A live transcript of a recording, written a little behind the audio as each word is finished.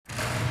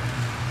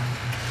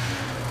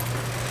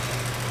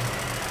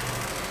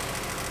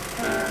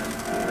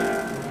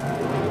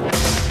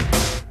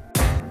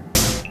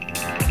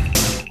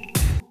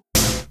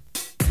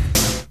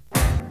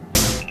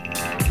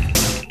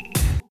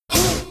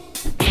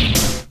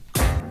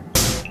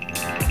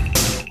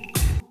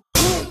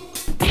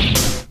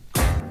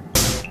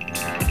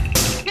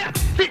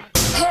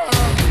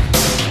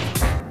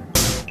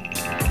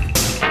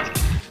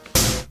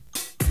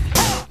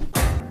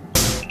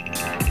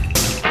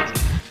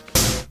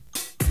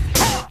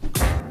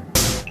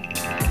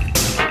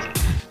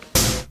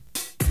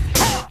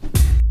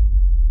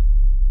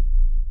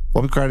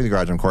Welcome to Karate in the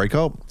Garage. I'm Corey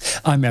Cope.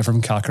 I'm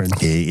Ephraim Cochran.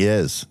 He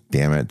is.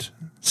 Damn it.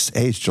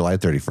 Hey, it's July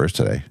 31st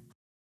today.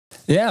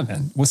 Yeah,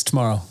 man. What's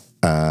tomorrow?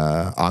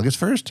 August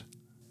 1st?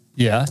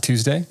 Yeah,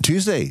 Tuesday.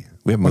 Tuesday.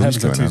 We have movies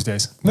coming up.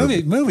 Tuesdays.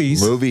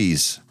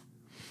 Movies.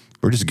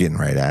 We're just getting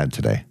right at it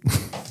today.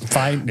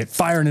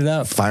 Firing it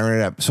up.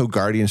 So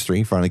Guardians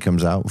 3 finally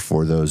comes out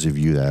for those of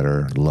you that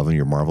are loving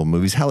your Marvel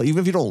movies. Hell,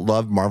 even if you don't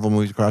love Marvel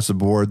movies across the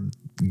board,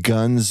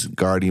 Gunn's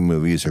Guardian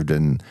movies have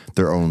done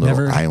their own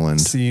little island. Never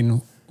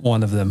seen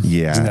one of them.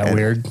 Yeah. Isn't that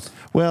weird?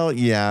 Well,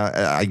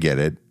 yeah, I get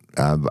it.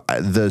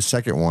 The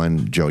second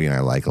one, Joey and I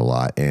like a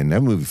lot, and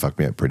that movie fucked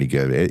me up pretty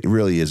good. It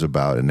really is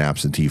about an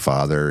absentee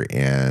father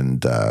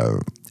and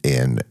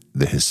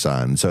his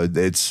son. So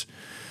it's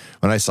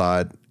when I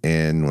saw it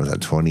in, was that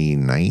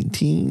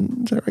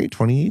 2019? Is that right?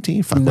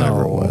 2018?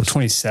 Whatever it was.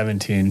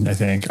 2017, I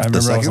think. I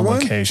remember I was on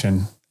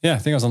location. Yeah, I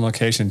think I was on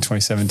location in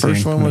 2017.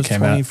 First one was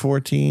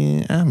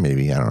 2014.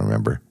 Maybe, I don't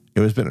remember.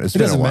 It's been a while. It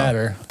doesn't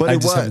matter. But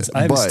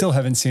I still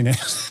haven't seen it.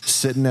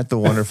 Sitting at the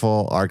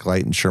wonderful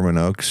ArcLight in Sherman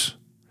Oaks,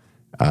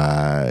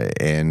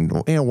 and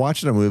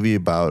watching a movie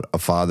about a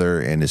father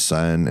and his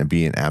son and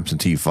being an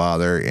absentee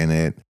father in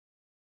it,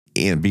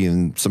 and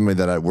being somebody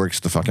that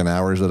works the fucking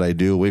hours that I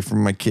do away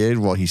from my kid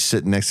while he's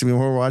sitting next to me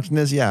while we're watching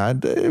this,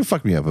 it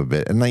fucked me up a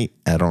bit. And I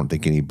don't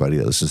think anybody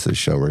that listens to the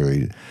show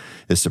really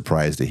is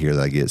surprised to hear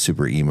that I get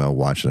super emo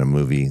watching a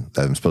movie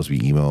that I'm supposed to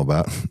be emo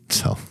about.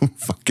 So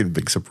fucking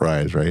big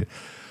surprise, right?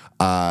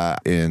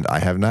 And I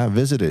have not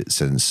visited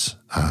since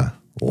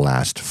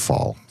last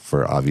fall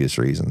for obvious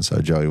reasons.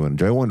 So Joey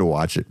wanted to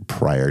watch it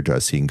prior to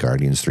us seeing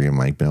Guardians 3. I'm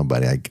like, no,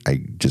 buddy,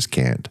 I just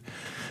can't.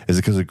 Is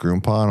it because of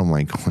Groompah? And I'm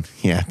like,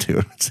 yeah,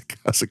 dude, it's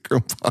because of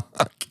Groompah.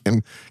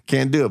 I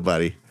can't do it,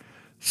 buddy.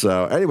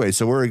 So anyway,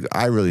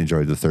 I really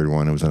enjoyed the third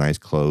one. It was a nice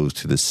close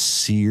to the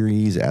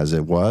series as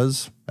it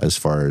was. As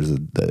far as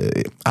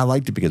I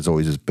liked it because it's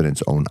always been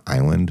its own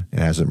island. It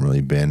hasn't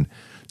really been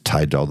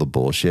tied to all the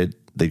bullshit.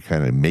 They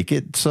kind of make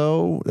it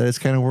so that it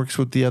kind of works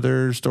with the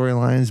other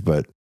storylines,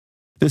 but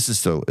this is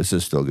still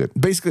good.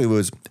 Basically,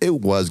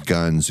 it was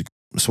Gunn's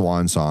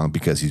swan song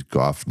because he's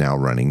off now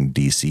running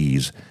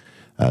DC's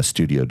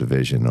studio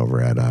division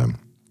over at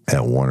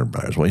Warner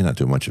Brothers. Well, he's not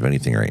doing much of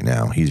anything right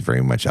now. He's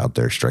very much out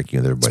there striking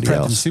with everybody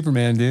else.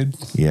 Superman, dude.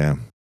 Yeah.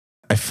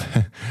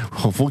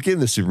 We'll get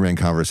into the Superman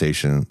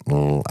conversation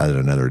at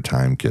another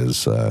time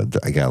because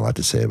I got a lot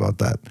to say about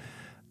that.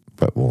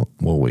 But we'll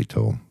wait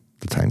till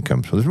the time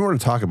comes. So there's more to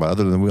talk about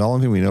other than the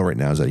only thing we know right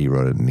now is that he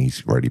wrote it and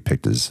he's already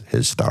picked his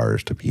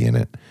stars to be in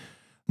it.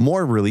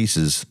 More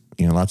releases,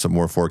 lots of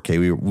more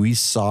 4K. We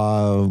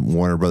saw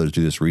Warner Brothers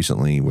do this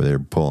recently where they're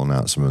pulling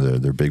out some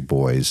of their big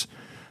boys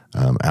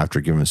after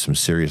giving some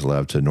serious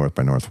love to North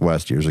by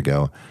Northwest years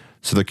ago.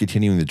 So they're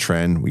continuing the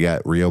trend. We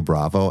got Rio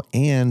Bravo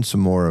and some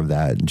more of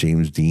that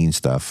James Dean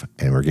stuff.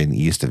 And we're getting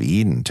East of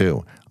Eden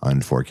too on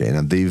 4K.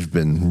 Now they've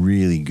been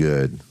really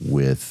good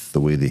with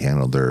the way they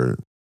handled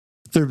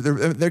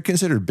they're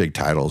considered big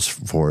titles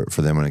for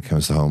them when it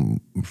comes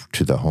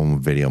to the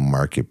home video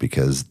market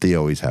because they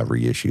always have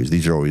reissues.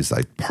 These are always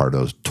like part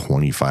of those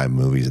 25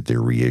 movies that they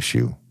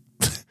reissue.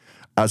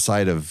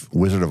 Outside of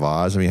Wizard of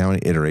Oz, I mean, how many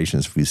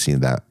iterations have we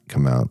seen that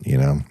come out,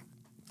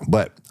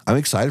 But I'm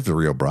excited for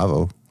Rio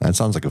Bravo. That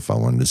sounds like a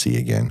fun one to see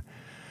again.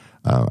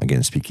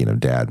 Again, speaking of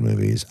dad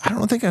movies, I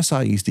don't think I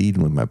saw East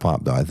Eden with my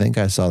pop, though. I think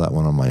I saw that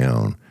one on my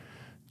own.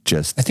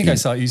 I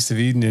saw East of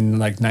Eden in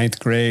like 9th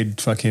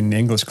grade fucking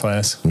English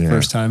class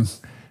first time.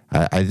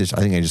 I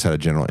think I just had a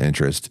general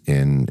interest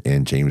in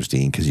James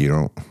Dean because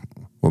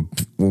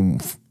when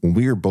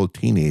we were both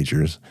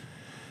teenagers,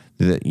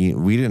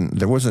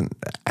 there wasn't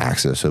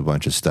access to a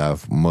bunch of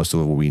stuff. Most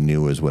of what we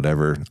knew was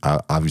whatever.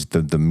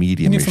 Obviously, the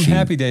media machine. From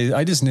Happy Days.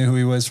 I just knew who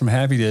he was from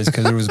Happy Days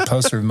because there was a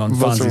poster of him on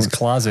Fonzie's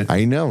closet.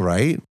 I know,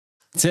 right?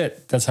 That's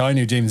it. That's how I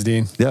knew James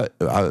Dean. Yeah.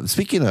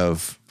 Speaking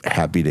of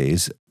Happy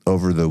Days,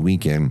 over the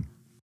weekend,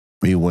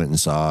 we went and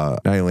saw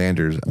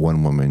Nylander's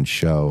one-woman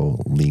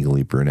show,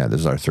 Legally Brunette. This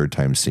is our third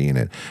time seeing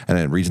it. And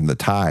the reason the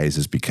ties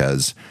is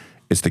because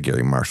it's the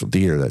Gary Marshall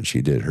Theater that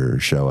she did her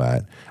show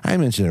at. I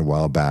mentioned it a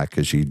while back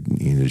because she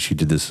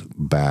did this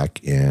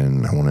back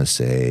in, I want to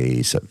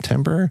say,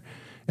 September.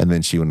 And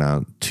then she went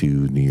out to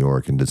New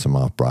York and did some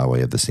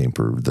off-Broadway at the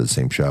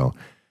same show.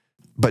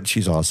 But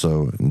she's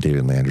also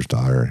David Lander's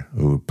daughter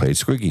who played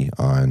Squiggy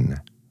on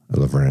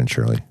Laverne and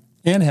Shirley.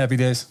 And Happy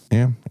Days.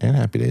 Yeah, and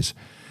Happy Days.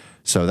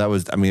 So it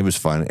was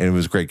fun. And it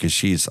was great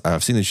because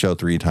I've seen the show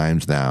 3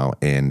 times now,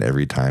 and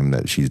every time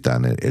that she's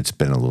done it, it's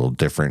been a little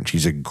different.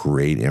 She's a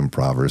great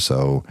improver,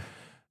 so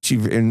she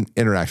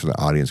interacts with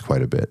the audience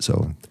quite a bit.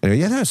 So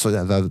anyway, so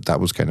that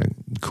was kind of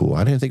cool.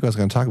 I didn't think I was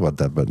going to talk about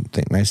that, but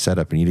nice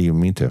setup, and you didn't even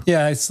mean to.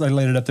 Yeah, I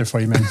laid it up there for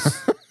you, man.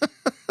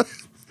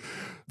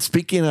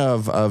 Speaking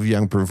of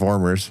young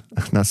performers,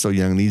 not so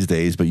young these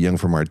days, but young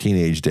from our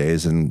teenage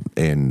days and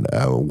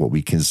what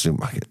we consume.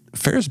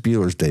 Ferris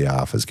Bueller's Day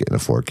Off is getting a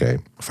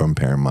 4K from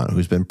Paramount,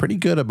 who's been pretty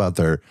good about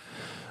their,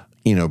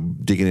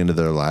 digging into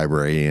their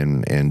library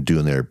and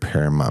doing their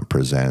Paramount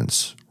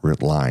Presents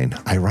line.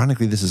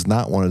 Ironically, this is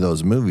not one of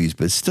those movies,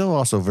 but still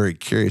also very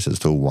curious as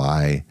to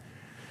why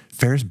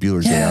Ferris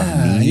Bueller's Day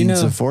Off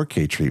needs a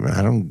 4K treatment.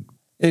 I don't.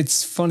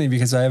 It's funny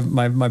because I have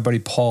my buddy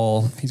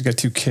Paul. He's got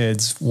 2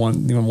 kids.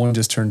 One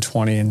just turned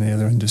 20 and the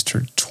other one just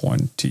turned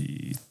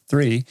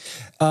 23.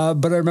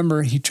 But I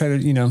remember he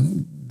tried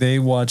to, they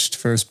watched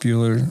Ferris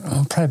Bueller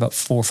probably about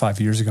 4 or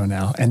 5 years ago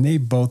now, and they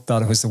both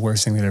thought it was the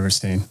worst thing they'd ever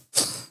seen.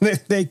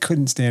 They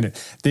couldn't stand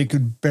it. They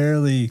could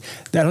barely.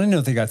 I don't even know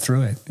if they got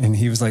through it. And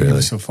he was like, really? It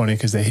was so funny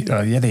because they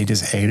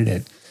just hated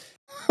it.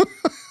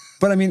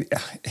 But I mean,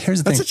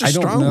 here's the thing. That's such a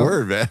strong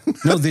word, man.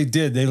 No, they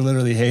did. They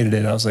literally hated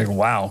it. I was like,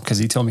 wow. Because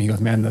he told me, he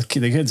goes, man, the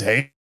kids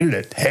hated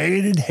it.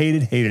 Hated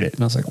it.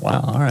 And I was like,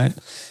 wow, all right.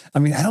 I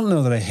mean, I don't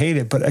know that I hate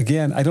it. But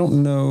again, I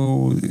don't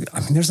know.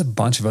 I mean, there's a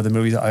bunch of other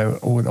movies I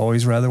would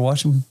always rather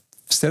watch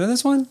instead of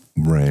this one.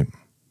 Right.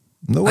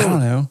 No, I don't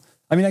know.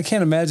 I mean, I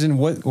can't imagine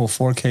what will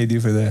 4K do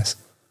for this.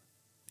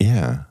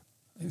 Yeah.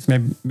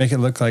 Maybe make it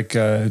look like,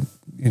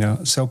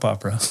 soap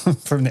opera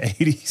from the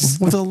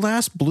 80s. Well, the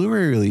last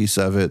Blu-ray release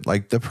of it,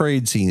 like the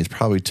parade scene is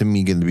probably, to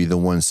me, going to be the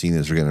one scene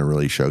that's going to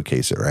really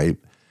showcase it, right?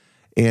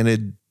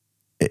 And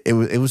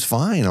it was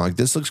fine. I'm like,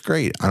 this looks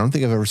great. I don't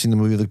think I've ever seen the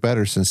movie look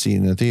better since seeing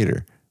it in the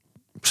theater.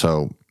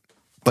 So,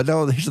 but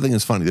no, here's the thing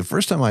that's funny. The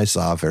first time I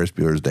saw Ferris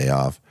Bueller's Day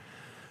Off,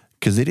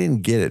 because they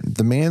didn't get it,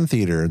 the Man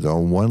Theater, the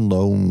one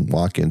lone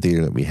walk-in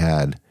theater that we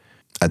had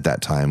at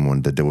that time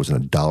when there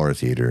wasn't a dollar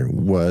theater,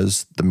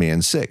 was the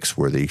Man 6,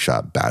 where they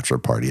shot Bachelor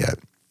Party at.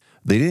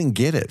 They didn't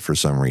get it for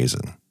some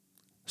reason.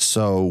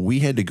 So we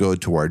had to go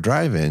to our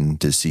drive-in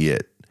to see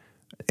it.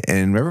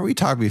 And remember we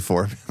talked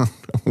before,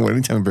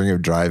 anytime I bring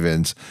up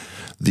drive-ins,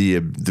 the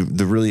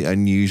really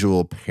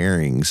unusual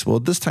pairings. Well,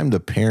 this time the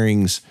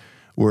pairings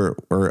were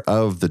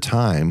of the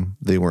time.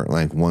 They weren't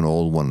like one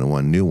old one and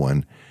one new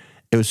one.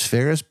 It was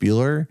Ferris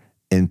Bueller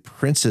and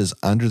Prince's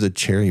Under the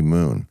Cherry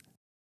Moon.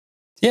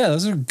 Yeah,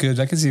 those are good.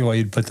 I can see why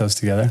you'd put those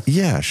together.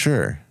 Yeah,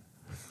 sure.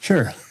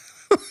 Sure.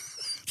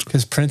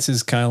 Because Prince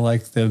is kind of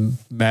like the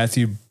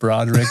Matthew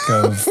Broderick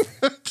of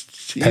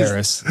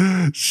Paris.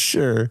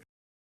 Sure.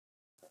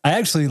 I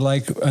actually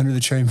like Under the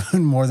Cherry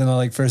Moon more than I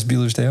like Ferris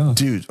Bueller's Day Off.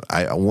 Dude,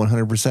 I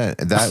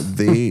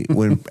 100%.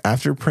 When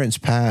after Prince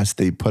passed,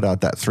 they put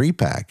out that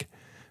 3-pack.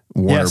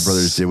 Warner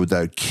Brothers did with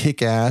that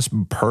kick-ass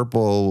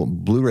purple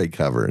Blu-ray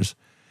covers.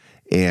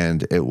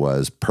 And it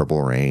was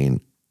Purple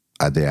Rain,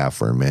 the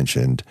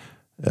aforementioned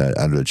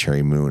Under the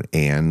Cherry Moon,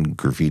 and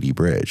Graffiti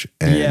Bridge.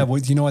 And yeah, well,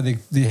 you know why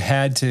they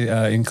had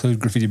to include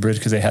Graffiti Bridge?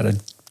 Because they had a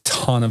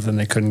ton of them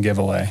they couldn't give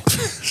away.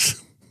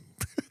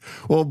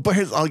 Well, but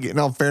in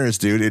all fairness,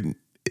 dude,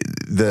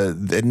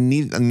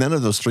 none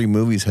of those 3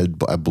 movies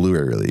had a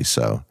Blu-ray release,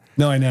 so.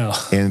 No, I know.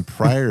 And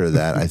prior to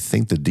that, I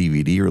think the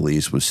DVD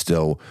release was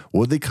still,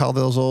 what do they call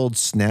those old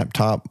snap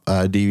top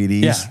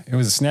DVDs? Yeah, it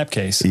was a snap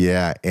case.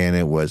 Yeah, and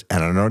I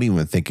don't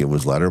even think it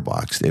was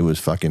letterboxed. It was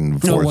fucking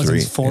 4.3. No, it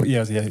wasn't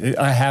yeah.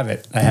 I have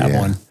it. I have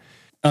one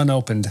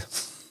unopened.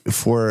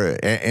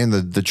 And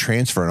the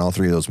transfer in all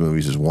 3 of those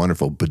movies is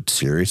wonderful. But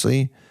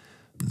seriously,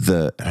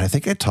 I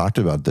think I talked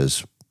about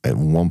this at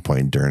one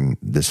point during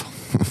this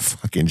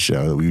fucking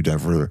show that we've done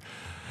for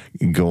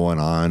going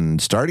on,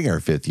 starting our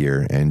 5th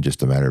year in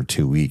just a matter of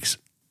 2 weeks.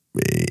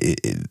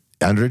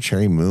 Under a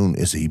Cherry Moon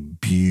is a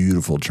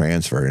beautiful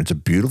transfer. It's a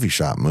beautifully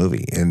shot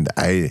movie. And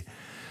I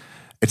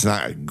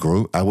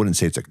wouldn't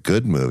say it's a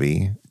good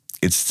movie.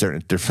 It's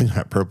certainly definitely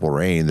not Purple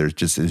Rain.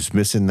 It's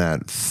missing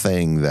that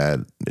thing that,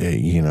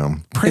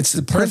 It's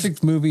the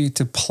perfect movie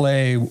to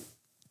play,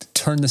 to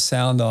turn the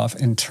sound off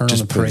and turn on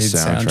the parade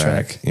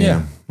soundtrack.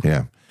 Yeah.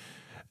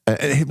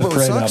 What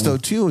sucks though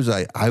too is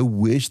I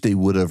wish they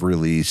would have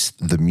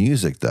released the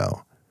music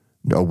though,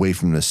 away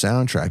from the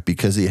soundtrack,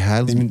 because they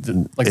had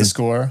the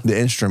score, the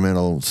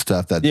instrumental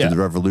stuff that the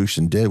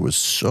Revolution did was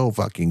so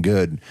fucking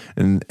good,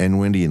 and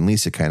Wendy and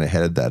Lisa kind of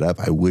headed that up.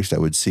 I wish I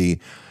would see.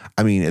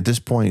 I mean, at this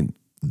point,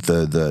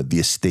 the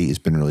estate has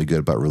been really good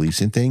about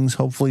releasing things.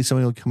 Hopefully,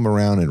 somebody will come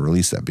around and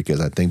release that, because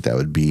I think that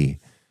would be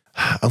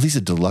at least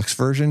a deluxe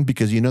version,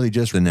 because they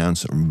just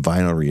announced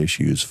vinyl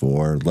reissues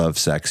for Love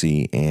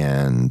Sexy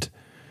and.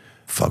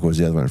 Fuck, what was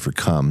the other one for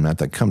Come? Not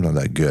that Come's not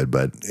that good,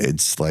 but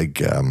it's like,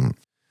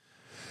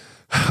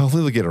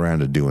 hopefully they'll get around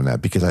to doing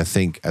that, because I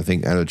think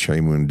Under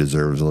Cherry Moon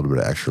deserves a little bit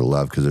of extra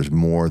love, because there's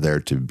more there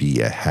to be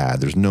had.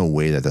 There's no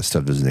way that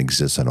stuff doesn't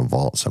exist in a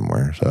vault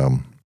somewhere. So,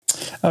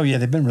 oh yeah,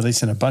 they've been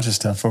releasing a bunch of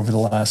stuff over the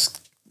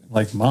last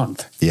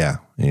month. Yeah,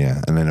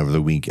 and then over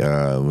the week,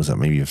 was that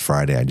maybe a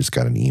Friday? I just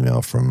got an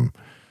email from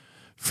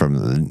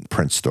the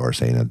print store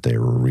saying that they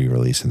were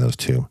re-releasing those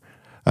 2.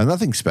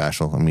 Nothing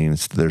special. I mean,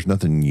 there's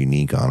nothing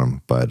unique on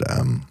them, but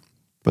and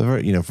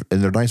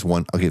they're nice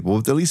one. Okay, well,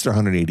 at least they're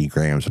 180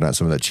 grams. They're not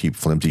some of that cheap,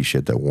 flimsy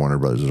shit that Warner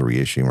Brothers is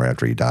reissuing right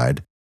after he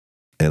died.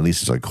 And at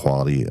least it's like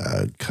quality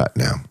cut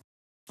now.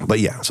 But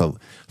yeah, so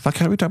how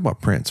do we talk about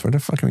Prince? Where the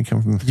fuck can we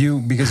come from?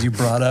 Because you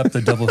brought up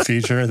the double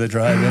feature, the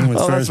drive-in with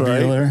Ferris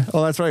Bueller.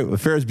 Oh, that's right,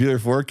 with Ferris Bueller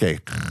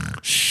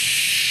 4K.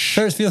 Shh.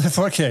 Ferris Bueller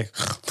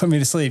 4K. Put me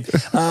to sleep.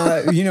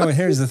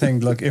 Here's the thing.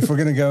 Look, if we're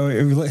going to go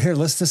here,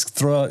 let's just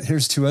throw out,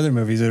 here's two other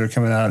movies that are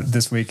coming out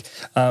this week.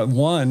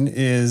 One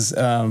is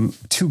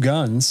Two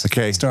Guns.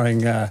 Okay.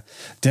 Starring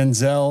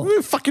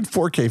Denzel. Fucking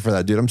 4K for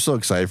that, dude. I'm so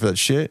excited for that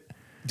shit.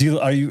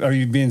 Are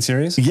you being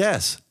serious?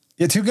 Yes.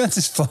 Yeah, Two Guns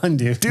is fun,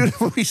 dude. Dude,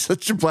 it would be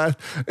such a blast.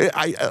 When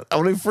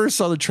I first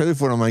saw the trailer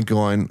for it, I'm like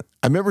going,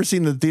 I remember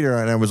seeing the theater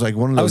and I was like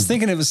one of those I was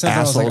thinking it was something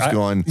assholes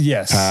going,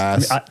 yes.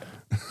 pass.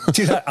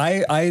 Dude,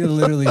 I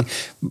literally,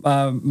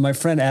 my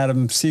friend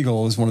Adam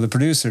Siegel is one of the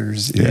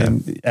producers,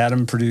 and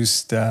Adam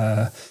produced,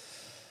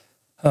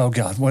 oh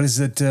God, what is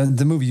it?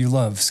 The movie you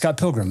love, Scott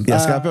Pilgrim. Yeah,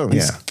 Scott Pilgrim.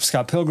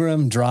 Scott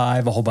Pilgrim,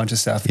 Drive, a whole bunch of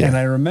stuff. Yeah. And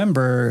I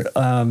remember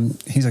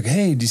he's like,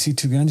 "Hey, do you see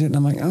Two Guns yet?" And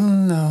I'm like, "Oh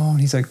no." And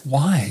he's like,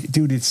 "Why,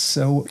 dude?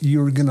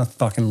 You're gonna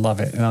fucking love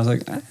it." And I was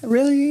like,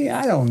 "Really?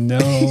 I don't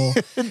know."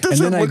 It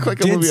doesn't look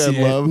like a movie I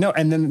love. No,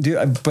 and then,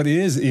 dude, but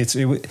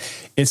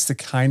it's the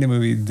kind of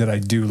movie that I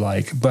do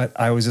like. But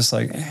I was just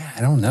like,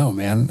 I don't know,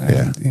 man.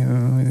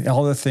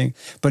 All the thing.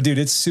 But dude,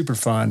 it's super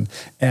fun,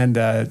 and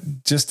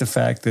just the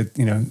fact that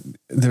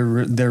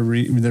they're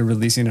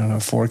releasing it on a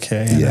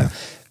 4K.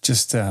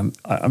 And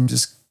I'm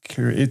just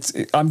curious.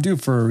 I'm due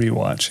for a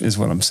rewatch, is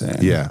what I'm saying.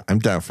 Yeah, I'm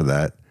down for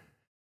that.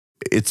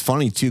 It's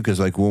funny too, because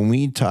like when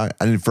we talk,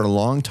 I mean, for a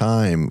long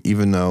time,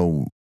 even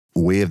though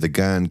Way of the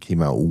Gun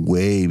came out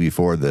way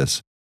before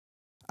this,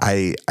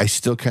 I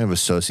still kind of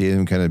associate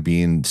them kind of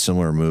being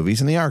similar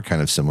movies, and they are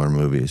kind of similar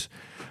movies.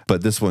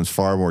 But this one's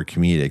far more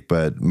comedic.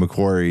 But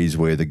McQuarrie's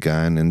Way of the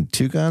Gun and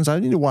Two Guns, I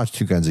need to watch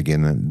Two Guns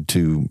again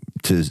to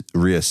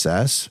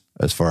reassess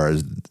as far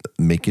as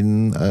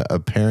making a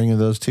pairing of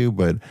those two.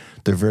 But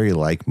they're very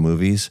like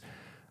movies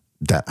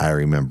that I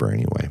remember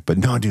anyway. But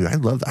no, dude, I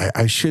love.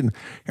 I shouldn't.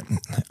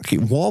 Okay,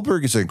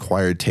 Wahlberg is an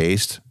acquired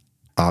taste,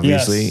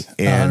 obviously,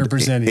 Yes,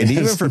 100%. And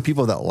even for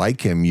people that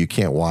like him, you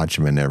can't watch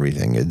him and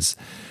everything.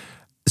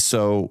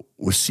 So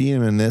we're seeing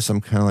him in this. I'm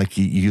kind of like,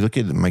 you look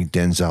at Mike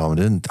Denzel,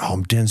 and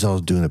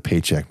Denzel's doing a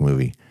paycheck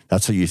movie.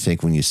 That's what you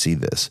think when you see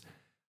this.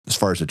 As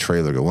far as the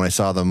trailer goes, when I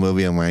saw the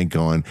movie, I'm like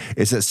going,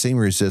 it's that same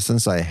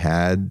resistance I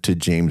had to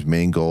James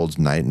Mangold's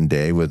Night and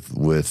Day with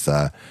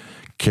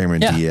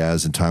Cameron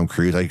Diaz and Tom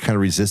Cruise. I kind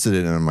of resisted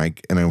it, and I'm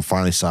like, and I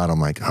finally saw it. I'm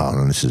like, oh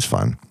no, this is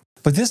fun.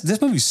 But this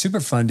movie's super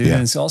fun, dude. Yeah.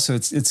 And it's also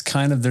it's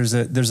kind of there's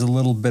a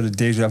little bit of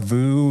deja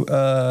vu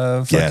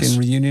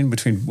reunion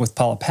with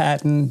Paula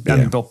Patton. I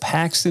mean, Bill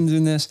Paxton's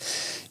in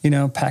this.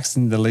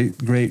 Paxton, the late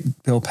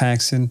great Bill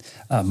Paxton.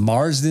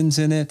 Marsden's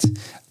in it.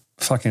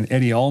 Fucking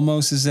Eddie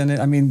Olmos is in it.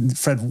 I mean,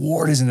 Fred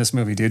Ward is in this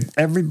movie, dude.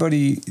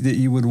 Everybody that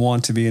you would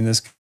want to be in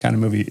this kind of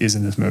movie is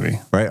in this movie.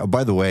 Right. Oh,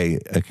 by the way,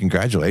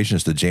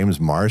 congratulations to James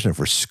Marsden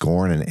for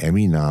scoring an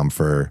Emmy nom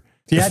for.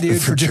 Yeah,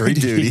 dude, for Jury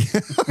Duty.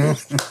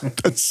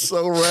 That's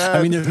so rad.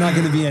 I mean, there's not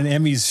going to be an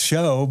Emmys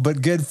show,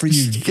 but good for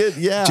you,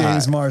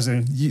 James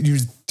Marsden. You're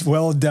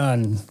well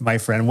done, my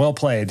friend. Well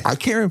played. I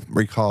can't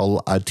recall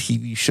a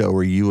TV show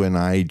where you and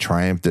I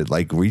triumphed it.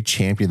 Like we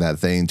championed that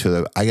thing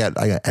I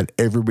had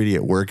everybody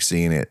at work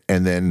seeing it,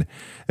 and then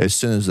as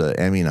soon as the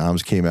Emmy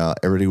noms came out,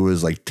 everybody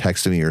was like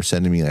texting me or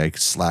sending me like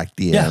Slack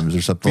DMs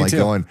or something like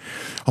going,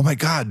 "Oh my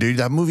god, dude,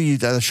 that movie,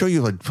 that show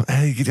you like."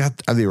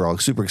 They were all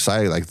super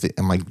excited. Like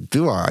I'm like,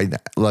 dude,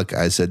 look,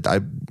 I said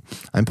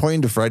I'm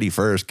pointing to Freddie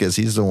first because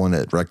he's the one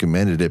that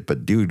recommended it.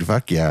 But dude,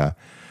 fuck yeah.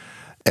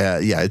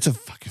 It's a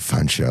fucking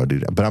fun show,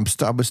 dude. But I'm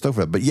stoked for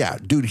that. But yeah,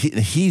 dude,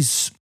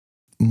 he's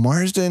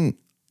Marsden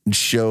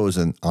shows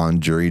on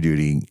Jury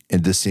Duty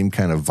and the same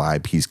kind of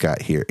vibe he's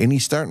got here. And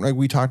he's starting, like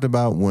we talked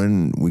about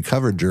when we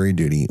covered Jury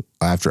Duty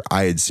after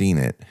I had seen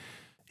it.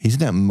 He's in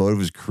that mode of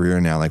his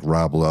career now, like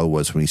Rob Lowe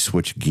was when he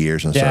switched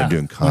gears and started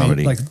doing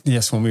comedy.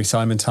 When we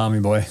saw him in Tommy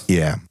Boy.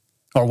 Yeah.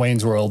 Or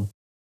Wayne's World.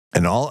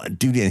 And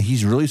dude, and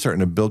he's really starting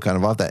to build kind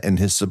of off that. And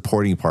his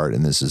supporting part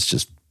in this is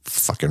just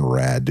fucking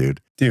rad,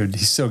 dude. Dude,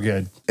 he's so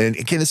good. And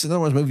again, it's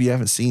another movie you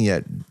haven't seen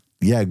yet.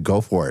 Yeah,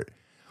 go for it.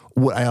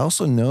 What I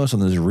also noticed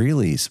on this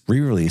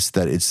re-release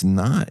that it's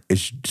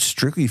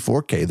strictly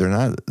 4K. They're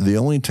not the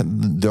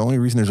only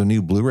reason there's a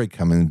new Blu-ray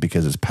coming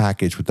because it's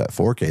packaged with that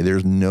 4K.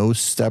 There's no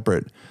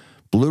separate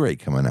Blu-ray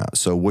coming out.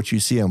 So what you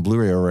see on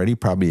Blu-ray already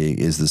probably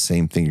is the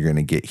same thing you're going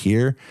to get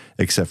here,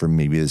 except for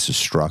maybe this is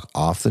struck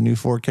off the new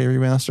 4K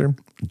remaster.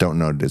 Don't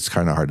know. It's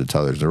kind of hard to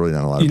tell. There's really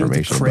not a lot of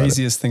information. The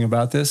craziest thing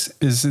about this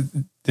is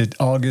that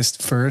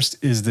August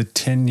 1st is the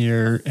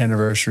 10-year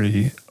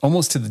anniversary,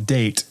 almost to the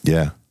date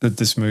that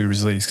this movie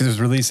was released, because it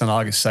was released on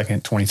August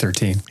 2nd,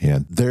 2013. Yeah,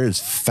 there's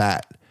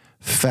fat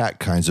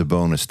kinds of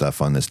bonus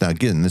stuff on this. Now,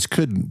 again, this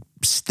could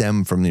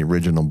stem from the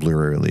original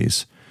Blu-ray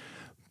release,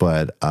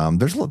 but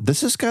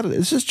this is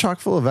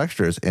chock full of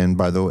extras. And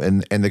by the way,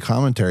 and the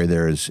commentary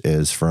there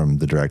is from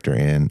the director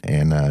and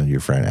your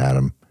friend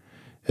Adam.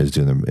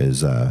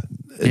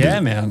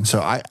 Man.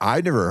 So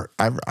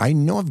I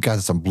know I've got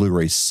some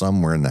Blu-ray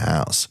somewhere in the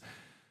house,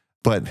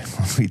 but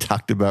we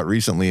talked about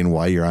recently and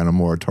why you're on a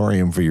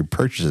moratorium for your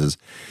purchases,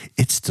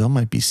 it still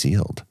might be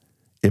sealed.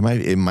 It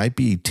might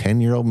be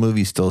 10-year-old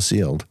movie still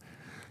sealed.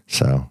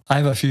 So I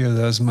have a few of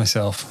those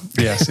myself.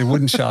 Yes, it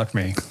wouldn't shock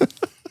me.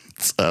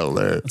 So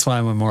there. That's why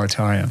I'm a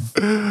moratorium.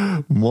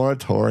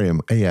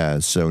 Moratorium. Yeah.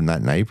 So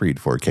Nightbreed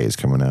 4K is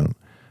coming out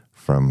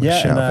from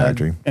Shout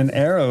Factory. And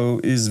Arrow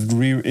is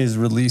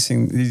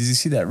releasing. Did you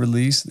see that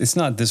release? It's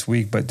not this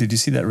week, but did you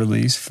see that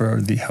release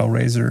for the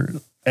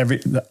Hellraiser?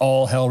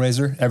 All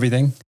Hellraiser,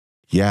 everything.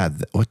 Yeah,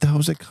 what the hell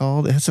was it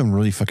called? It had some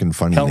really fucking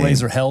funny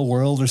Hellraiser, name. Hell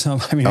World or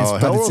something. I mean, Hell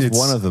World was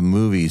one of the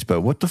movies,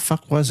 but what the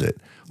fuck was it?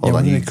 Hold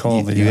on, you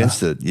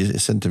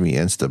sent to me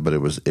Insta, but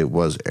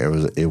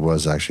it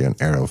was actually on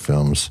Arrow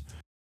Films.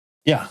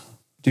 Yeah,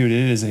 dude,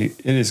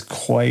 it is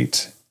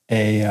quite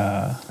a.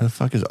 What the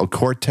fuck is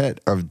Quartet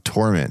of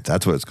Torment?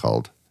 That's what it's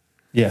called.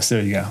 Yes,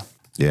 there you go.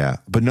 Yeah,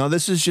 but no,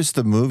 this is just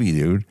the movie,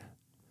 dude.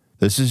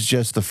 This is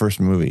just the first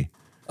movie.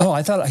 Oh,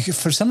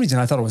 for some reason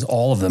I thought it was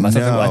all of them. I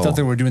thought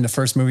they were doing the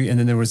first movie, and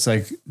then there was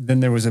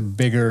a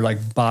bigger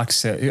like box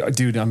set.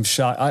 Dude, I'm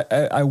shocked.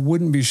 I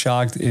wouldn't be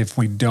shocked if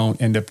we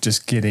don't end up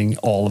just getting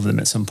all of them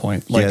at some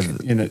point, like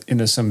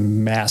in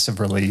some massive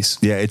release.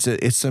 Yeah,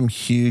 it's some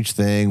huge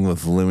thing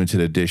with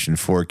limited edition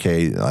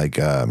 4K, like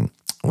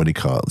what do you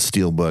call it,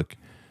 steelbook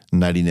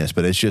nuttiness.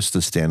 But it's just the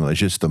standalone. It's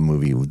just the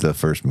movie, the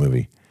first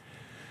movie.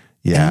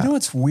 Yeah. And you know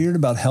what's weird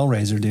about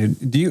Hellraiser,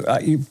 dude? Do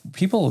you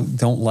people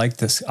don't like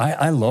this?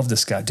 I love the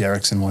Scott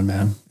Derrickson one,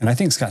 man, and I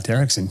think Scott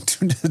Derrickson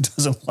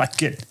doesn't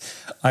like it.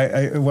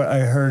 I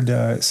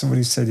heard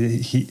somebody said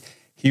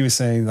he was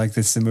saying like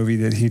this is the movie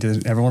that he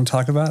doesn't ever want to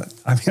talk about.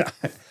 I mean,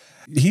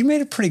 he made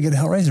a pretty good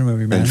Hellraiser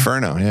movie, man.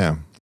 Inferno,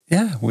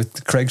 yeah,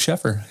 with Craig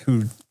Sheffer,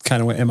 who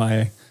kind of went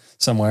MIA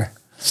somewhere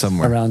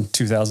around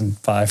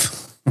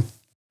 2005.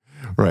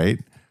 Right.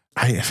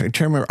 I can't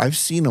remember. I've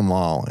seen them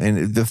all,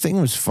 and the thing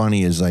was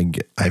funny is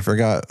like I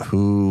forgot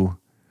who.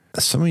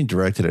 Somebody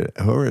directed it.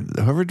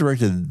 Whoever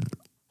directed,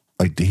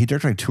 like he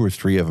directed like 2 or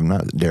 3 of them,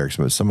 not Derek's,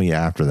 but somebody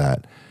after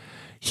that.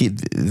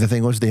 The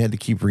thing was they had to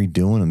keep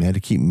redoing them. They had to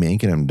keep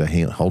making them to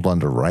hold on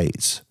to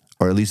rights,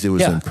 or at least it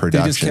was in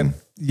production.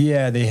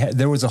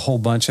 There was a whole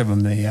bunch of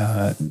them.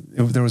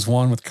 There was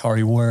one with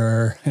Kari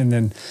Wurr, and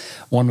then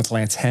one with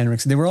Lance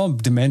Henriksen. They were all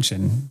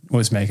Dimension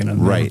was making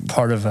them. Right.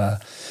 Part of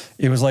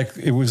it was like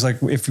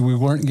if we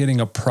weren't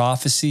getting a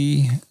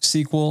Prophecy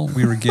sequel,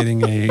 we were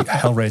getting a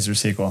Hellraiser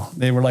sequel.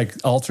 They were like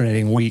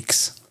alternating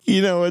weeks.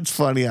 You know, it's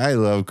funny. I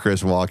love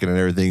Chris Walken and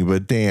everything,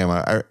 but damn,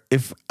 I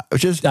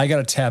got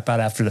to tap out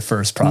after the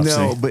first Prophecy.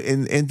 No, but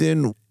and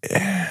then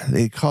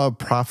they call it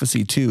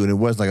Prophecy 2, and it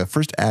was like the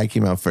first ad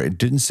came out for it.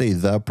 Didn't say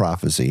The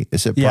Prophecy. It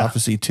said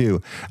Prophecy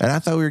 2, and I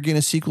thought we were getting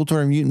a sequel to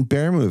our Mutant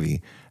Bear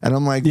movie. And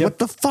I'm like, what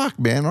the fuck,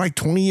 man? Like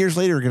 20 years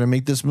later, we're gonna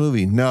make this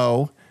movie.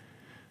 No.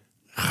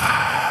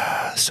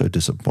 So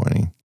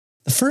disappointing.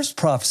 The first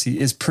Prophecy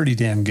is pretty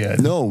damn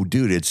good. No,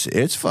 dude,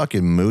 it's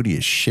fucking moody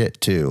as shit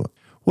too.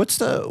 What's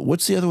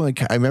the other one?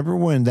 I remember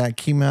when that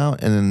came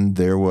out, and then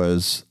there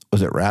was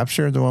it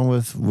Rapture, the one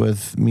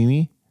with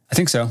Mimi? I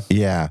think so.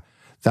 Yeah,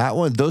 that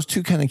one. Those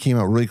two kind of came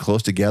out really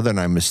close together, and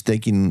I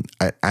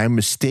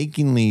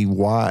mistakenly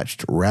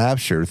watched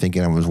Rapture,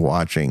 thinking I was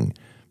watching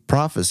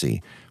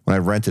Prophecy when I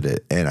rented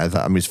it, and I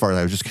thought, as far as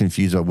I was just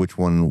confused about which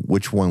one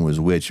was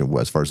which,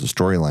 as far as the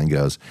storyline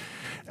goes.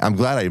 I'm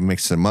glad I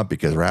mixed them up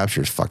because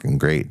Rapture is fucking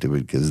great,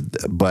 dude.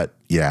 But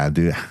yeah,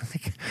 dude,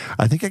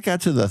 I think I got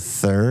to the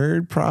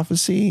 3rd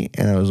Prophecy,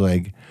 and I was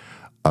like,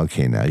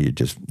 okay, now you're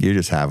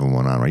just having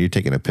one on, right? You're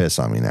taking a piss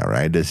on me now,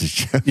 right? This is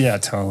just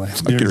totally.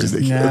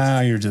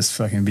 You're just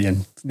fucking with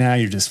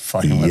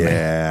me.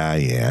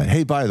 Yeah.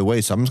 Hey, by the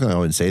way, so I'm just going to go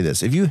ahead and say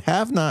this: if you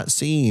have not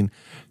seen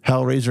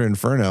Hellraiser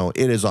Inferno,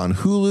 it is on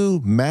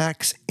Hulu,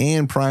 Max,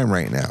 and Prime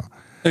right now.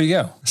 There you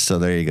go. So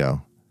there you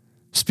go.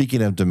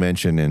 Speaking of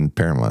Dimension and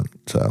Paramount,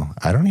 so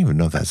I don't even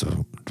know if that's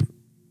a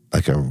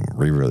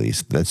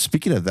re-release.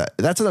 Speaking of that,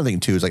 that's another thing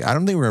too. Is like I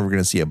don't think we're ever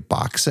going to see a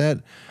box set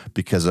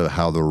because of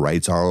how the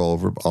rights are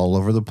all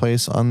over the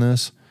place on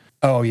this.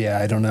 Oh yeah,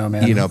 I don't know,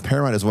 man. You know,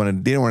 Paramount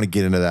they don't want to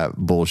get into that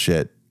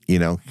bullshit. You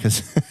know,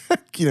 because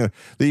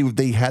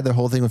they had the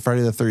whole thing with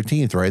Friday the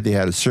 13th, right? They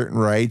had a certain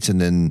rights,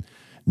 and then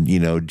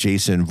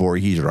Jason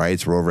Voorhees'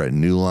 rights were over at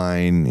New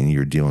Line, and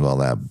you're dealing with all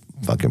that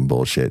fucking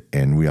bullshit,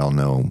 and we all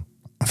know.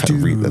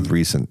 The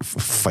recent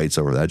fights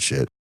over that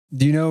shit.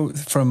 Do you know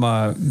from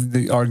our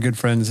good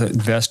friends at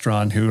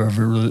Vestron who are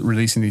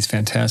releasing these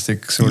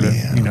fantastic sort of,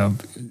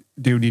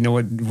 dude, you know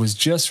what was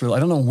just, I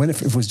don't know when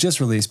if it was just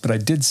released, but I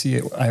did see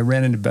it. I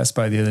ran into Best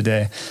Buy the other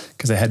day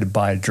because I had to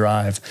buy a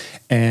drive.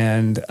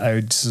 And I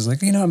just was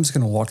like, I'm just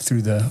going to walk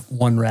through the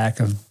one rack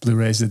of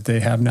Blu-rays that they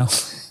have now.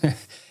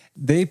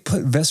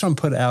 Vestron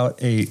put out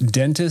a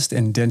Dentist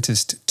and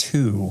Dentist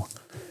 2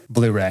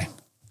 Blu-ray,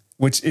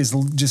 which is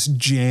just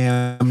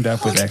jammed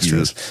up with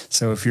extras.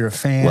 So if you're a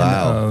fan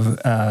of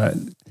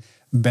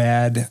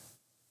bad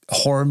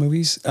horror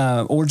movies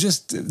or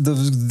just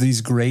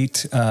these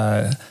great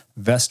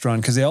Vestron,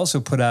 because they also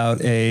put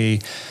out a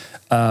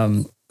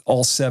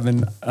all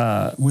 7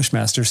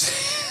 Wishmasters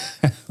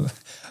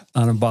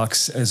on a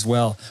box as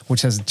well,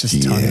 which has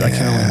just tons. I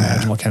can only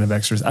imagine what kind of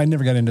extras. I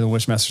never got into the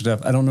Wishmaster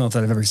stuff. I don't know if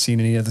I've ever seen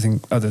any other thing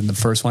other than the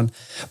first one,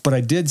 but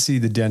I did see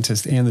the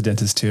Dentist and the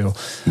Dentist 2.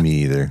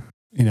 Me either.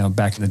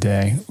 back in the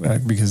day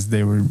because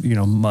they were,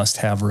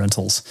 must-have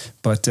rentals.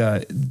 But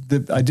I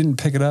didn't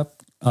pick it up.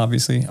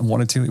 Obviously, I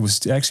wanted to. It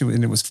was actually,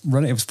 and it was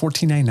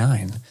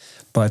 $14.99.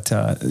 But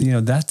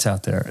that's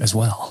out there as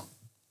well.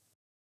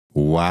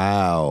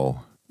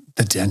 Wow.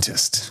 The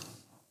Dentist.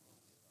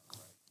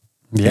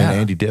 Yeah,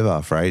 and Andy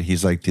Divoff, right?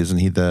 He's like, isn't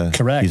he the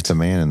correct? He's the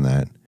man in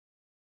that.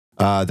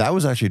 That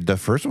was actually the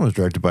first one was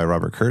directed by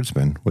Robert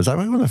Kurtzman. Was that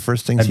one of the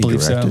first things he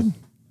directed? So.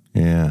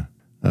 Yeah.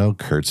 Oh,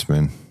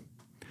 Kurtzman.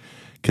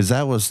 Because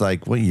that was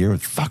like, what year?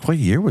 Fuck, what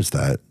year was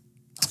that?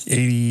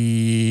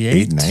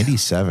 88?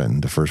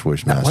 97, the first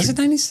Wishmaster. Was it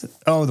 97?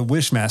 Oh, the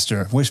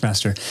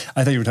Wishmaster.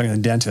 I thought you were talking The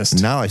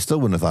Dentist. No, I still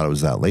wouldn't have thought it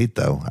was that late,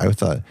 though.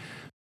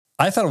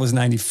 I thought it was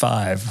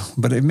 95,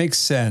 but it makes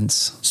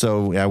sense.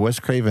 So, yeah,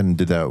 Wes Craven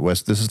did that.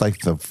 This is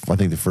like I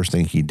think the first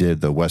thing he did,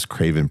 the Wes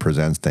Craven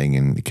Presents thing.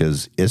 And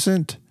because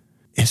isn't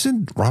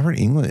Robert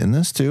Englund in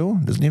this too?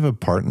 Doesn't he have a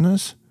part in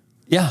this?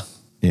 Yeah.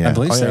 I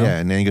believe so. Yeah,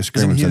 and Angus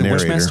Scrimm's the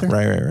narrator.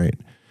 Right.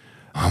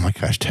 Oh my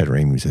gosh, Ted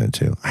Raimi's in it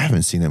too. I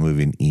haven't seen that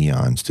movie in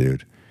eons,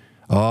 dude.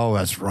 Oh,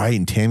 that's right.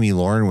 And Tammy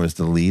Lauren was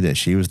the lead, and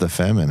she was the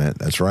femme in it.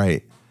 That's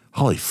right.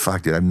 Holy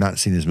fuck, dude! I've not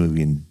seen this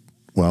movie in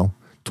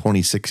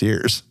 26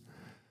 years.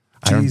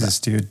 Jesus,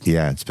 dude.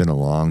 Yeah, it's been a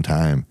long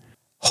time.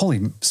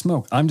 Holy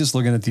smoke! I'm just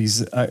looking at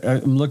these.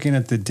 I'm looking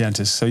at The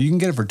Dentist. So you can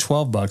get it for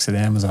 $12 at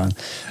Amazon.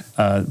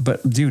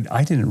 But dude,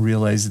 I didn't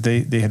realize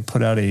they had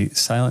put out a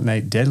Silent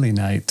Night, Deadly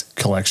Night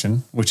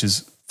collection, which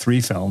is 3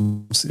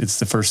 films. It's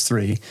the first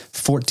 3.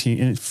 14.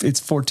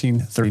 It's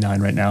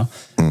 $14.39 right now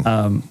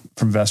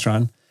from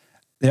Vestron.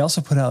 They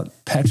also put out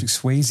Patrick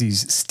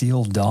Swayze's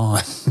Steel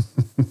Dawn.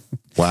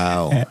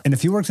 Wow! And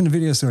if you worked in a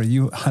video store,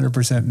 you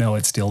 100% know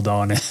what Steel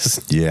Dawn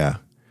is. Yeah.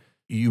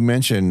 You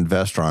mentioned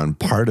Vestron.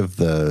 Part of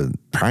the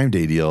Prime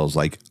Day deals,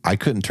 like I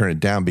couldn't turn it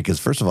down because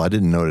first of all, I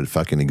didn't know it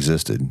fucking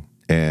existed,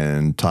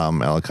 and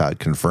Tom Ellicott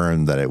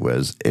confirmed that it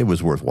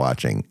was worth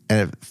watching. And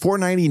at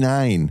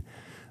 $4.99,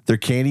 their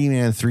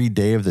Candyman 3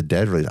 Day of the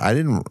Dead release.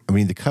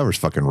 The cover's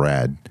fucking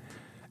rad,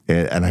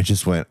 and I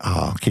just went,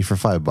 oh, okay, for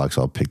 $5,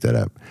 I'll pick that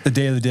up. The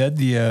Day of the Dead,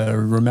 the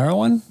Romero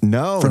one?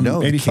 No,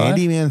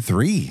 Candyman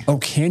 3. Oh,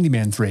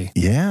 Candyman 3.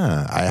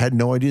 Yeah, I had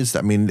no idea.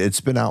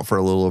 It's been out for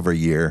a little over a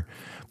year.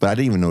 But I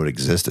didn't even know it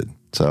existed.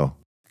 So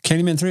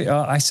Candyman 3,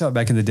 I saw it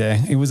back in the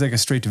day. It was like a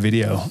straight to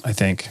video, I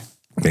think.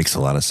 Makes a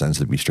lot of sense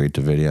to be straight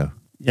to video.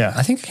 Yeah,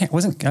 I think it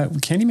wasn't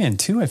Candyman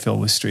 2, I feel,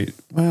 was straight.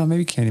 Well,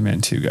 maybe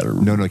Candyman 2 got a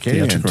No,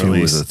 Candyman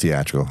 2 was a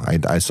theatrical.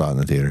 I saw it in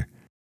the theater.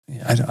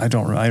 Yeah, I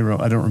don't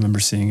remember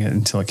seeing it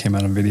until it came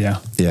out on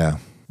video. Yeah.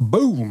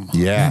 Boom.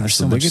 Yeah. Man, there's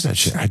so much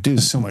shit. I do.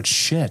 There's so much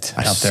shit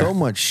out there. So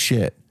much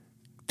shit.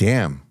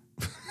 Damn.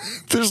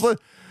 There's like,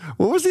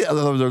 what was the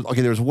other?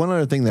 Okay, there was one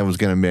other thing that I was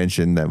going to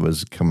mention that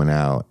was coming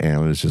out, and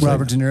it was just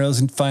Robert De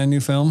Niro's fine new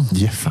film.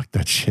 Yeah, fuck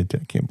that shit.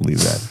 I can't believe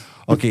that.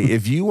 Okay,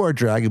 if you are a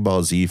Dragon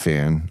Ball Z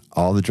fan,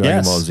 all the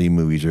Dragon Ball Z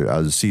movies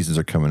the seasons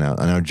are coming out.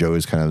 I know Joe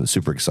is kind of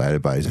super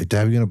excited by it. He's like,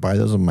 Dad, are you going to buy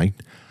those? I'm like,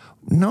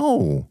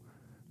 no.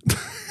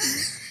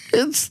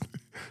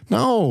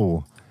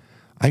 No.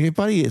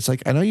 Buddy, it's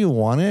like, I know you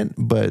want it,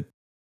 but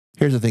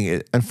here's the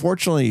thing.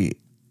 Unfortunately,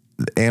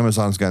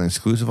 Amazon's got an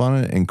exclusive on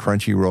it, and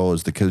Crunchyroll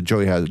is because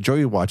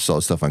Joey watches all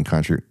the stuff on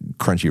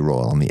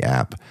Crunchyroll on the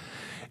app.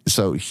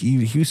 So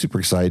he was super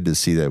excited to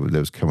see that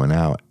was coming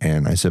out.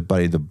 And I said,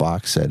 buddy, the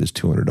box set is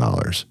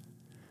 $200.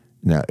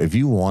 Now, if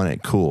you want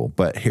it, cool.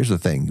 But here's the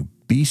thing.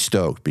 Be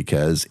stoked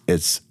because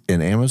it's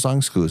an Amazon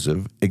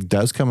exclusive. It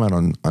does come out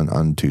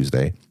on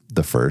Tuesday,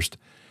 the 1st.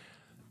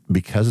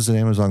 Because it's an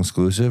Amazon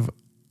exclusive,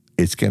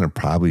 it's going to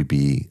probably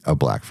be a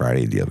Black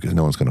Friday deal because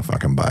no one's going to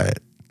fucking buy it.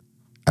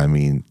 I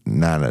mean,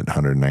 not at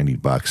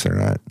 $190 or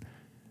not.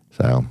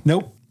 So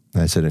nope.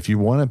 I said, if you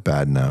want it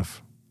bad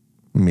enough,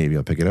 maybe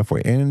I'll pick it up for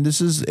you. And it's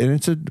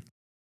a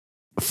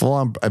full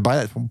on.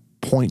 By that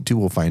point too,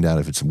 we'll find out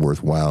if it's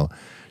worthwhile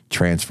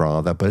transfer all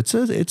of that. But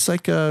it's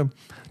like they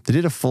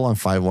did a full on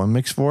 5.1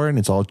 mix for it, and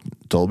it's all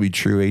Dolby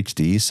True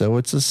HD, so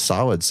it's a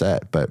solid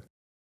set. But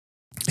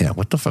yeah,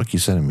 what the fuck you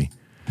sending me?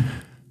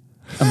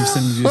 I'm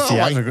sending you the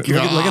theatrical.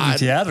 Look at the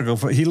theatrical.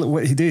 He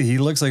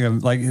looks like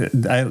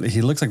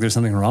he looks like there's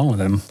something wrong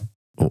with him.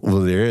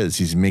 Well, there is.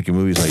 He's making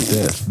movies like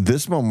this.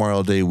 This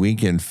Memorial Day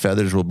weekend,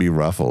 feathers will be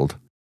ruffled.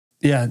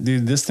 Yeah,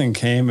 dude, this thing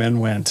came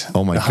and went.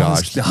 Oh my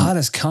gosh, the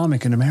hottest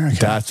comic in America.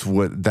 That's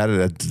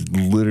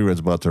literally was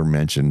about to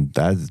mention.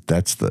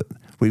 That's the.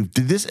 Wait,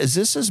 is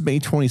this May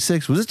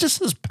 26th? Was it just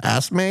this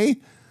past May?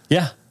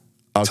 Yeah,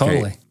 okay.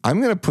 Totally.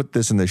 I'm gonna put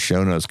this in the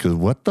show notes because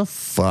what the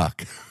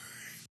fuck.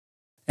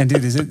 And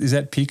dude, is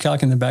that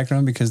Peacock in the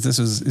background? Because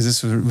was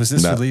this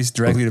released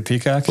directly to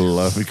Peacock?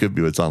 It could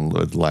be what's on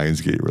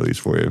Lionsgate release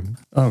for you.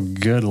 Oh,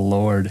 good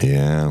Lord.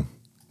 Yeah.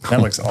 That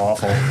looks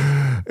awful.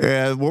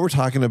 And what we're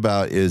talking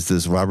about is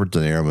this Robert De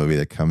Niro movie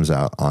that comes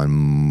out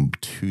on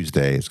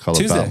Tuesday. It's called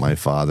About My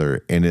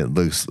Father, and it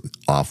looks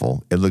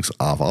awful. It looks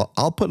awful.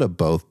 I'll put up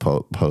both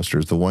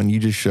posters, the one you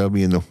just showed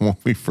me and the one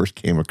we first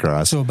came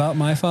across. So About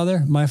My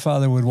Father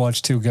would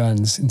watch Two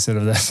Guns instead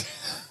of that.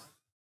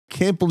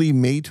 Can't believe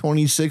May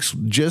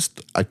 26th, just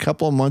a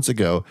couple of months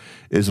ago,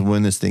 is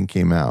when this thing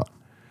came out.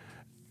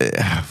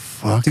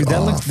 Fuck Dude,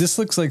 off. this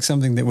looks like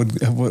something that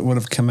would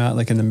have come out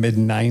like in the mid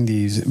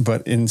 '90s,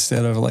 but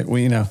instead of like, well,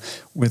 you know,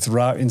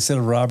 instead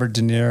of Robert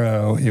De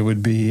Niro, it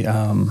would be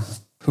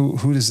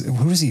who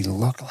does he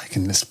look like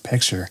in this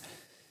picture?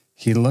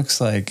 He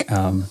looks like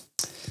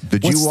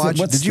Did you watch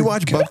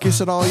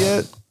Bupkis at all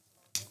yet?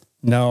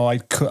 No, I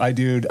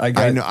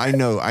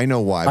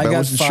know why. I but got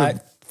wasn't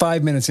sure.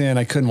 5 minutes in,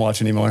 I couldn't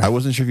watch anymore. I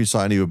wasn't sure if you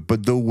saw any of it,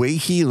 but the way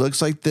he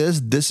looks like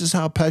this is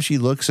how Pesci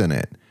looks in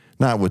it.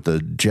 Not with the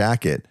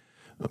jacket,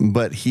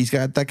 but he's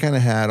got that kind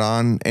of hat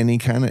on, and he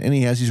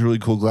has these really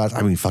cool glasses.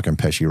 I mean, fucking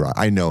Pesci rock.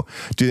 I know,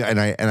 dude, and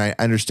I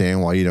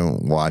understand why you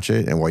don't watch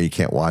it and why you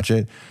can't watch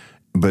it,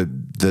 but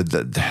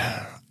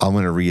I'm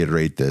going to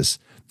reiterate this.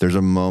 There's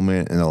a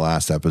moment in the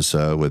last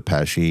episode with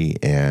Pesci,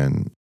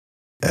 and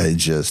it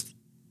just.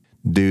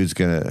 Dude's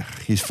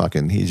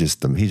he's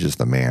just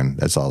the man.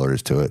 That's all there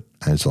is to it.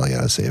 That's all I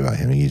gotta say about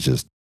him. He's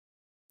just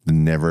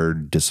never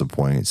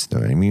disappoints.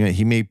 I mean,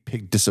 he may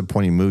pick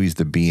disappointing movies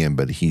to be in,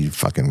 but he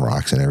fucking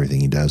rocks in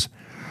everything he does.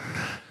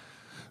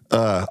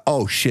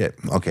 Oh shit.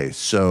 Okay,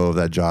 so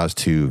that Jaws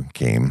 2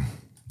 came,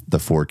 the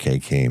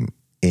 4K came,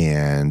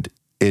 and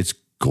it's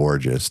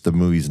gorgeous. The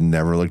movie's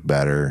never looked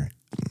better.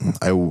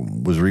 I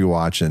was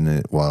rewatching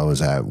it while I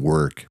was at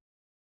work.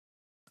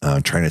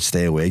 Trying to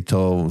stay awake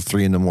till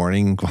 3 a.m.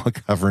 while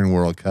covering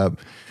World Cup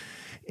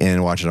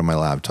and watch it on my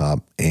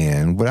laptop.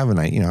 And but I have a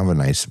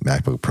nice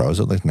MacBook Pro,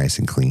 so it looks nice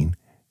and clean.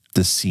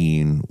 The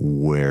scene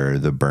where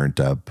the burnt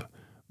up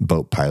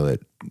boat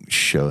pilot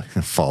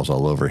falls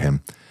all over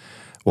him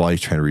while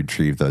he's trying to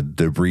retrieve the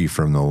debris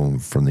from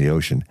the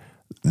ocean.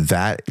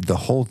 That the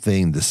whole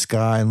thing, the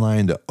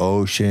skyline, the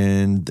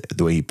ocean,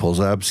 the way he pulls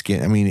up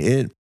skin. I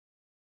mean,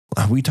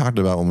 we talked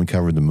about when we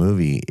covered the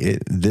movie.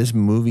 This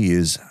movie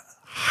is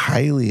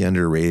highly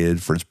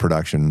underrated for its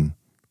production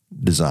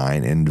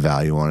design and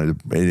value on it.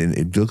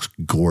 It looks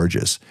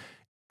gorgeous.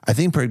 I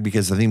think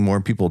because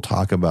more people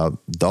talk about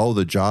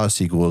the Jaws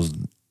sequels,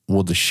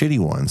 well, the shitty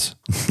ones,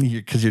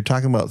 because you're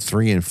talking about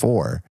 3 and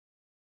 4,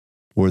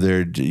 where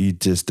they're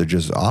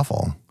just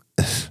awful.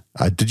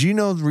 Did you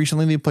know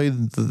recently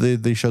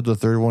they showed the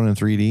third one in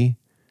 3D?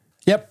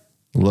 Yep.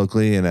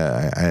 Locally,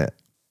 and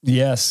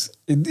yes.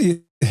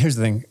 Here's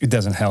the thing: it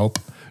doesn't help.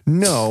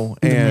 No,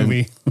 and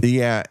movie.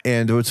 Yeah,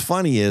 and what's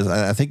funny is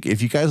I think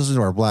if you guys listen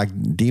to our Black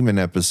Demon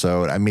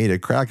episode, I made a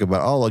crack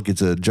about look,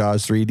 it's a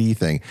Jaws 3D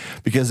thing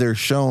because they're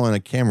showing a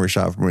camera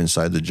shot from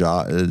inside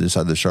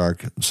the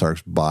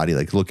shark's body,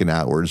 like looking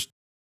outwards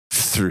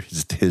through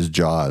his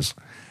jaws.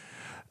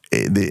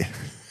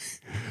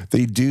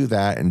 They do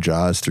that in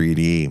Jaws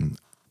 3D,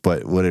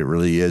 but what it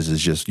really is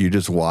just you're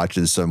just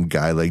watching some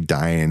guy like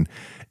dying.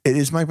 It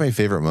is my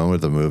favorite moment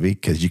of the movie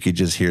because you could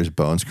just hear his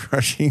bones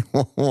crushing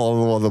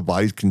while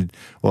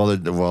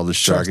the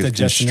shark is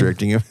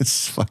constricting him.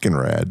 It's fucking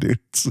rad, dude.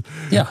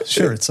 Yeah,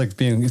 sure. It's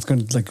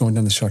going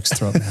down the shark's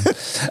throat, man.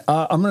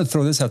 I'm going to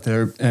throw this out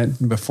there, and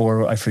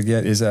before I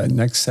forget, is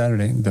next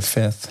Saturday, the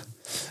 5th,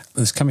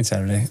 this coming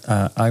Saturday,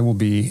 I will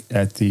be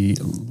at the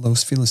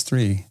Los Feliz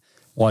 3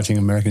 watching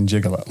American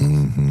Gigolo.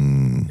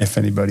 Mm-hmm. If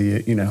anybody,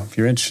 if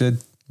you're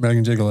interested,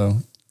 American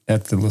Gigolo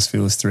at the Los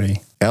Feliz 3.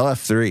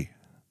 LF3.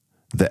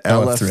 The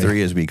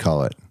LF3 as we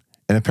call it.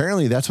 And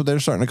apparently that's what they're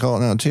starting to call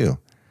it now too.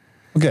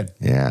 Well, good.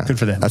 Yeah. Good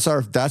for them.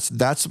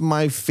 That's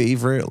my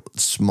favorite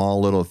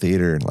small little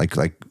theater. Like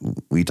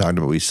we talked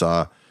about, we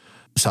saw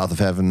South of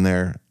Heaven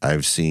there.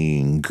 I've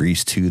seen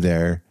Grease 2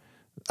 there.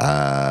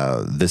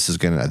 This is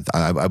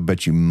I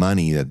bet you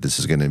money that this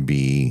is gonna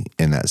be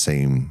in that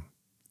same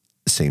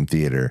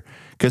theater.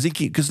 Because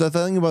the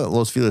thing about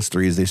Los Feliz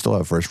 3 is they still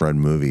have first run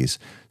movies,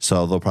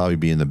 so they'll probably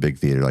be in the big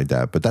theater like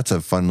that. But that's a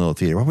fun little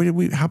theater.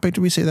 How big did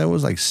we say that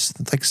was? Like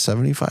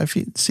 75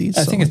 seats?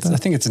 I think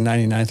it's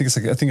 99. I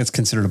think it's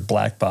considered a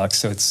black box,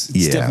 so it's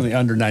definitely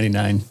under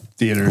 99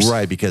 theaters.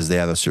 Right, because they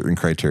have a certain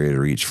criteria to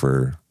reach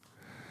for,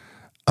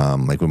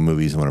 like when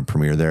movies want to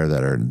premiere there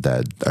that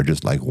are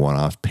just like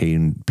one-off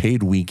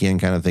paid weekend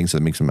kind of things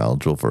that makes them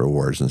eligible for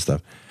awards and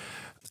stuff.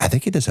 I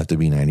think it does have to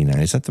be 99.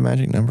 Is that the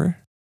magic number?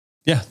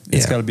 Yeah,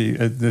 it's got to be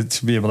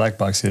to be a black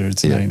box theater.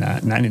 It's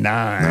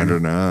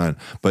 99.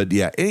 But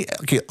yeah,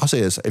 okay. I'll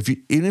say this: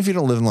 even if you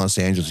don't live in Los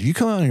Angeles, you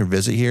come out on your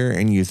visit here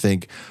and you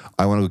think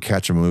I want to go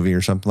catch a movie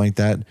or something like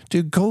that,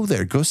 dude, go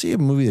there, go see a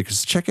movie there,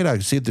 because check it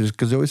out. See if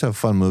because they always have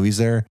fun movies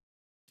there.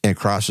 And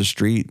across the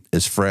street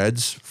is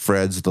Fred's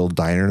little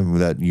diner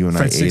that you and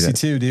Fred's I ate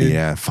 62, at. dude.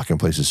 Yeah, fucking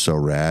place is so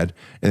rad.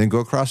 And then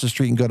go across the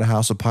street and go to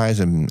House of Pies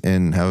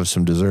and have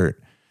some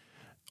dessert.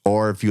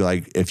 Or if you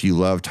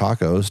love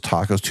tacos,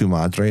 Tacos Tu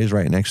Madre is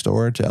right next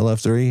door to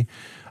LF3.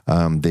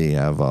 They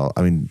have,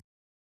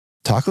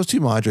 Tacos Tu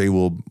Madre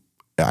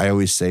I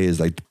always say is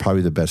like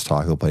probably the best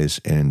taco place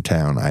in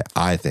town.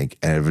 I think,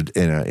 in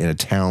a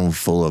town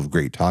full of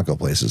great taco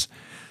places.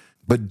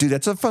 But dude,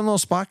 that's a fun little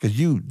spot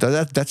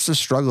because that's the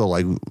struggle.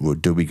 Like,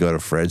 do we go to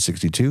Fred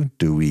 62?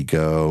 Do we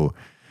go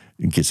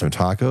get some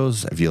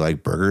tacos? If you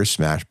like burgers,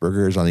 Smash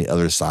Burgers on the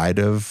other side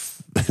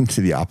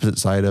to the opposite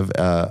side of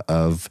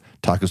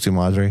Tacos Tu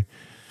Madre.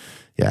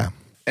 Yeah.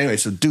 Anyway,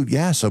 so dude,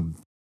 so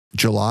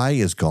July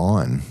is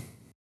gone.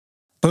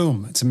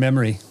 Boom. It's a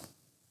memory.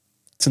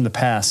 It's in the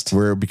past.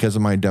 Because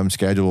of my dumb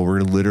schedule,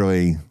 we're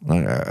literally,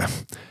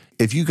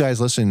 if you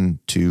guys listen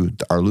to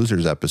our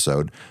Losers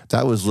episode,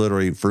 that was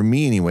literally, for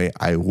me anyway,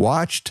 I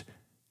watched,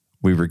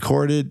 we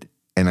recorded,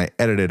 and I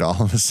edited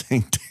all on the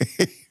same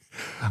day.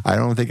 I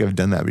don't think I've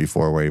done that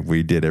before, where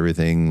we did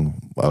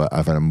everything.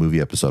 I've had a movie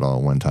episode all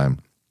at one time,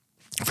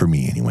 for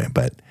me anyway.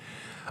 But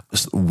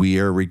we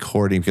are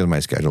recording, because of my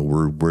schedule,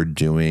 we're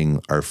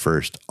doing our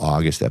first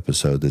August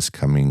episode this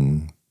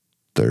coming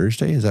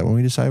Thursday. Is that when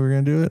we decide we're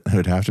going to do it? It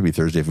would have to be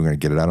Thursday if we're going to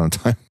get it out on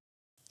time.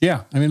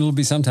 Yeah. I mean, it'll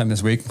be sometime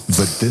this week.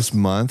 But this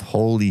month,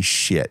 holy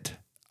shit.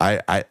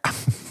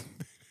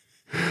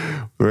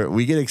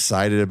 We get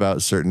excited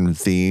about certain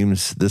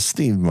themes. This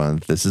theme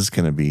month, this is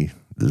going to be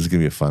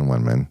a fun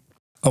one, man.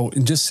 Oh,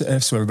 and just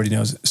so everybody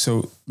knows,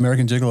 so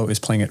American Gigolo is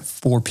playing at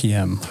 4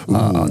 p.m.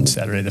 On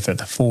Saturday the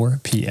 5th, 4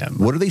 p.m.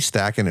 What are they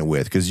stacking it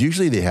with? Because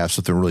usually they have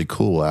something really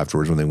cool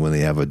afterwards when they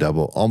have a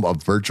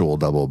virtual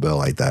double bill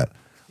like that.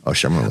 Oh,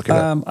 shit, I'm going to look it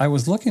up. I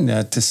was looking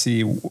at to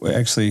see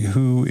actually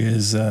who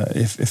is,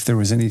 if there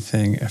was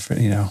anything,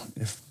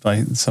 if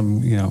by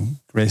some,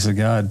 grace of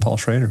God, Paul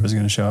Schrader was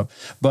going to show up.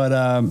 But,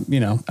 I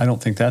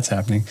don't think that's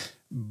happening.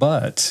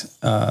 But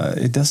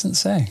it doesn't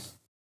say.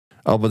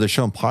 Oh, but they're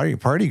showing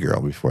Party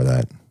Girl before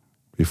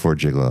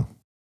Gigolo.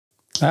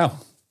 Oh,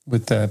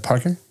 with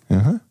Parker?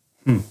 Uh-huh.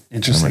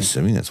 Interesting. I'm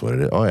assuming that's what it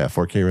is. Oh, yeah,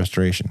 4K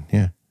restoration.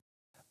 Yeah.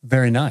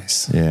 Very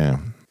nice. Yeah.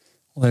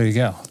 Well, there you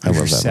go. I love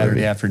that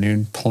Saturday movie.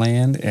 afternoon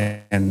planned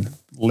and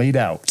laid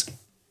out.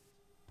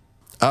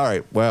 All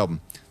right. Well,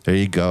 there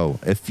you go.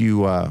 If you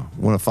want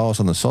to follow us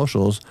on the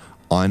socials,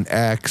 on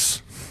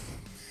X,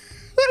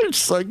 I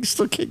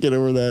still can't get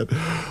over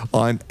that.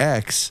 On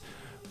X,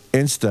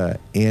 Insta,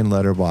 and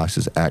Letterboxd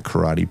is at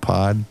Karate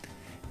Pod.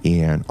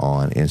 And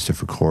on Insta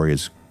for Corey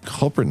is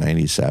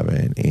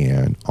Culprit97.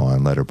 And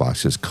on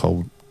Letterboxd is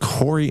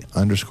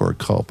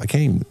Corey_Culp. I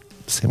can't even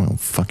say my own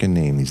fucking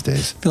name these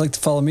days. If you'd like to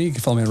follow me, you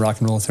can follow me at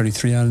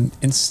Rock'n'Roll33 on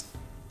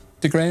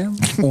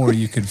Instagram, or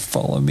you could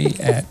follow me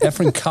at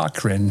Efren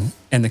Cochran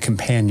and the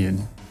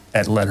Companion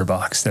at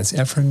Letterboxd. That's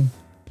Efren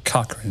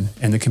Cochran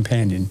and the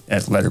Companion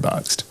at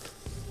Letterboxd.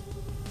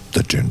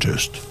 The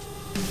dentist.